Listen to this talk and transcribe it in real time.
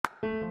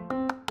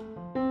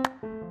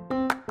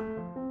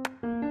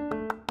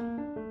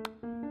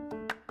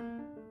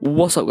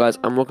What's up, guys,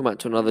 and welcome back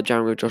to another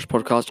Jamming with Josh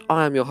podcast.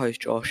 I am your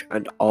host, Josh,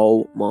 and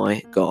oh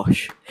my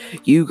gosh,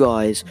 you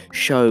guys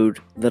showed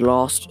the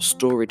last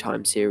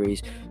Storytime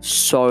series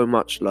so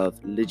much love.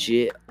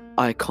 Legit,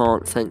 I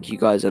can't thank you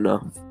guys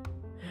enough.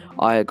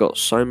 I got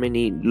so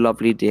many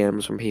lovely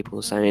DMs from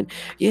people saying,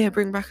 yeah,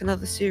 bring back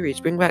another series,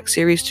 bring back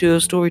series 2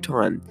 of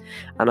Storytime,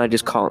 and I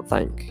just can't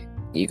thank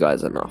you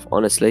guys enough.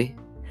 Honestly,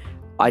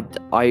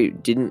 I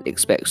didn't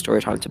expect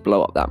Storytime to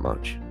blow up that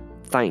much.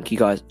 Thank you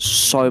guys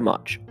so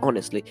much.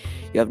 Honestly,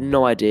 you have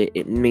no idea.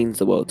 It means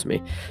the world to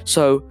me.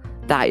 So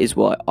that is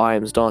why I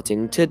am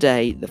starting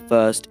today the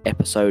first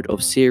episode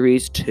of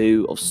series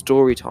 2 of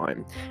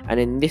Storytime. And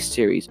in this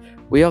series,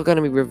 we are going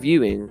to be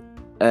reviewing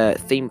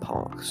theme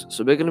parks.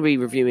 So we're going to be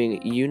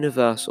reviewing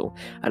Universal,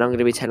 and I'm going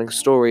to be telling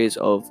stories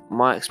of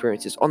my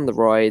experiences on the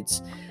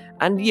rides.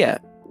 And yeah,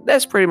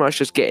 let's pretty much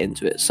just get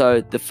into it. So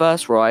the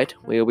first ride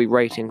we'll be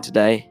rating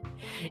today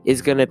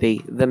is going to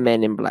be the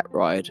Men in Black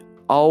ride.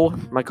 Oh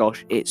my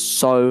gosh, it's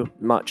so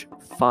much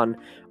fun.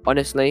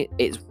 Honestly,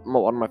 it's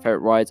one of my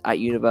favourite rides at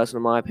Universal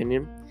in my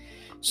opinion.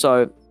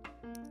 So,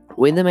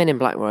 with the Men in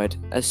Black ride,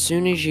 as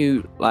soon as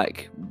you,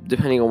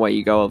 depending on where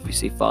you go,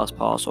 obviously Fast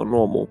Pass or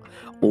normal,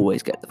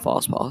 always get the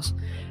Fast Pass.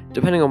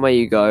 Depending on where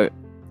you go,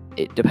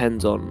 it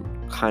depends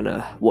on kind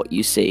of what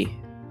you see.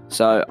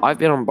 So, I've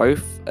been on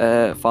both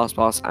Fast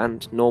Pass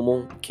and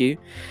normal queue,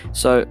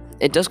 so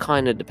it does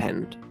kind of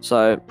depend.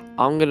 So,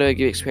 I'm going to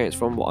give experience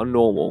from what a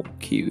normal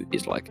queue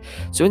is like.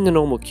 So in the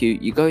normal queue,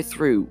 you go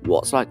through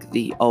what's like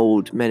the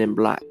old Men in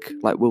Black,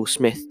 like Will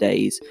Smith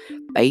days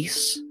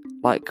base,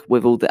 like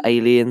with all the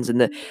aliens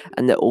and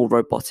they're all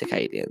robotic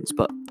aliens,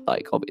 but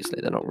like obviously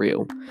they're not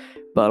real.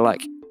 But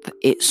like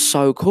it's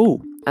so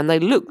cool and they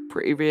look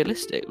pretty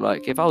realistic.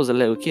 Like if I was a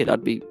little kid,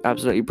 I'd be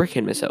absolutely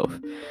bricking myself,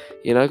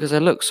 because they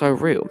look so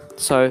real.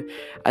 So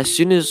as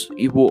soon as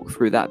you walk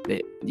through that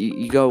bit,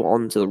 you go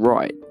on to the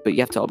ride, but you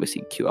have to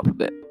obviously queue up a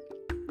bit.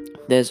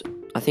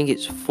 I think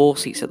it's 4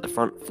 seats at the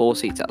front, 4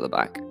 seats at the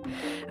back.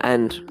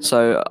 And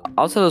so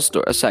I'll tell a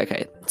story. So,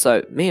 okay,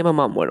 so me and my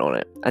mum went on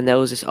it, and there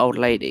was this old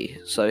lady.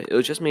 So it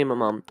was just me and my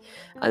mum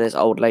and this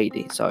old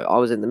lady. So I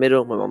was in the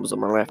middle, my mum was on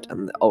my left,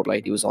 and the old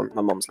lady was on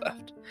my mum's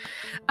left.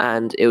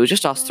 And it was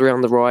just us three on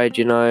the ride,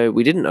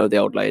 We didn't know the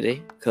old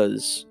lady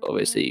because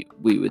obviously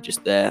we were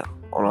just there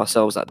on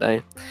ourselves that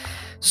day.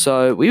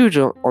 So we were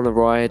just on the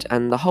ride,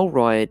 and the whole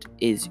ride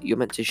is you're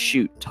meant to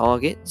shoot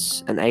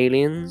targets and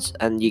aliens,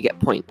 and you get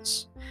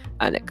points,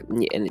 and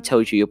it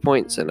tells you your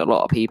points. And a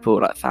lot of people,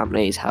 like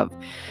families, have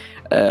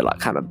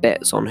kind of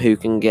bets on who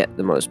can get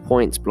the most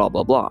points, blah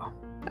blah blah.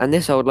 And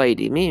this old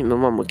lady, me and my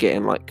mum were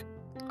getting like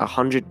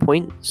 100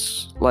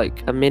 points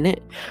like a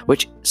minute,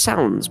 which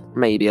sounds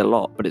maybe a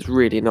lot, but it's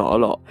really not a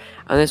lot.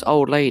 And this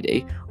old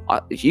lady,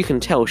 you can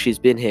tell she's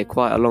been here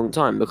quite a long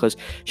time because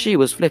she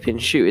was flipping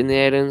shooting the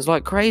aliens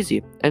like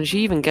crazy. And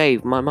she even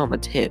gave my mum a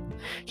tip.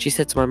 She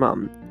said to my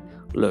mum,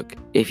 look,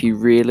 if you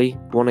really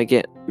want to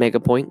get mega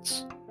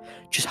points,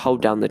 just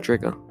hold down the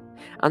trigger.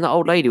 And the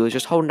old lady was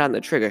just holding down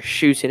the trigger,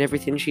 shooting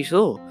everything she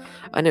saw.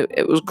 And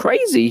it was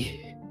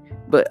crazy.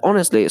 But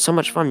honestly, it's so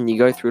much fun. You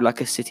go through like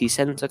a city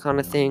centre kind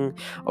of thing.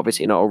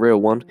 Obviously not a real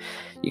one.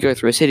 You go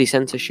through a city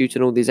centre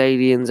shooting all these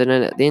aliens, and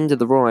then at the end of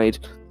the ride,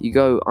 you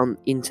go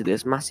into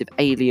this massive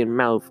alien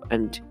mouth,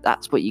 and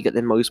that's what you get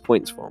the most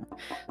points from.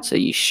 So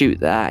you shoot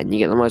that, and you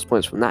get the most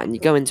points from that, and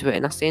you go into it,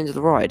 and that's the end of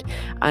the ride.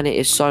 And it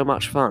is so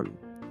much fun.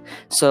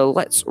 So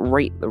let's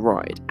rate the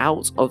ride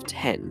out of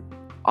 10.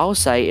 I'll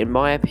say, in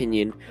my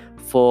opinion,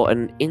 for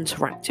an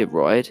interactive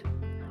ride,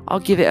 I'll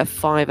give it a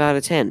 5 out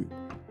of 10.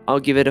 I'll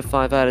give it a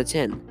 5 out of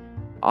 10.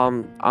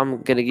 I'm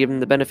going to give them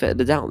the benefit of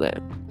the doubt there.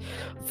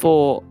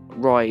 For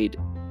ride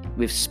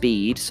with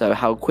speed, so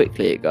how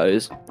quickly it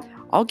goes,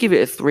 I'll give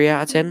it a 3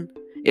 out of 10.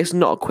 It's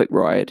not a quick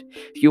ride.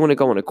 If you want to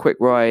go on a quick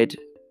ride,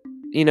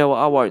 you know what,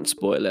 I won't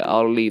spoil it.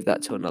 I'll leave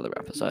that to another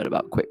episode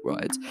about quick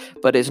rides.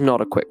 But it's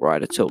not a quick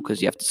ride at all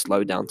because you have to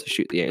slow down to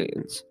shoot the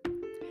aliens.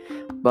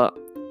 But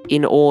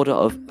in order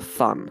of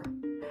fun,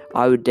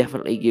 I would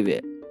definitely give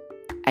it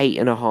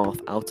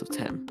 8.5 out of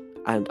 10.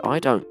 And I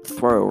don't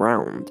throw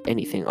around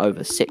anything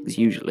over 6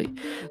 usually.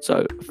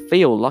 So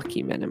feel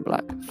lucky, Men in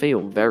Black.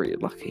 Feel very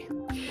lucky.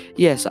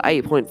 Yeah, so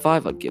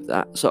 8.5 I'd give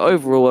that. So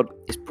overall,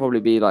 it's probably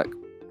be like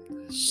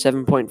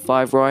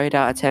 7.5 ride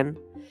out of 10.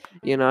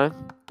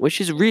 Which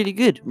is really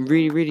good.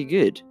 Really, really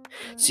good.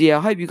 So yeah,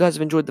 I hope you guys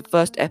have enjoyed the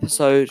first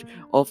episode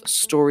of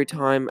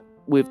Storytime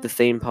with the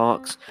theme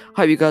parks.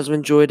 Hope you guys have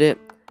enjoyed it.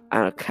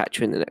 And I'll catch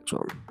you in the next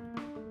one.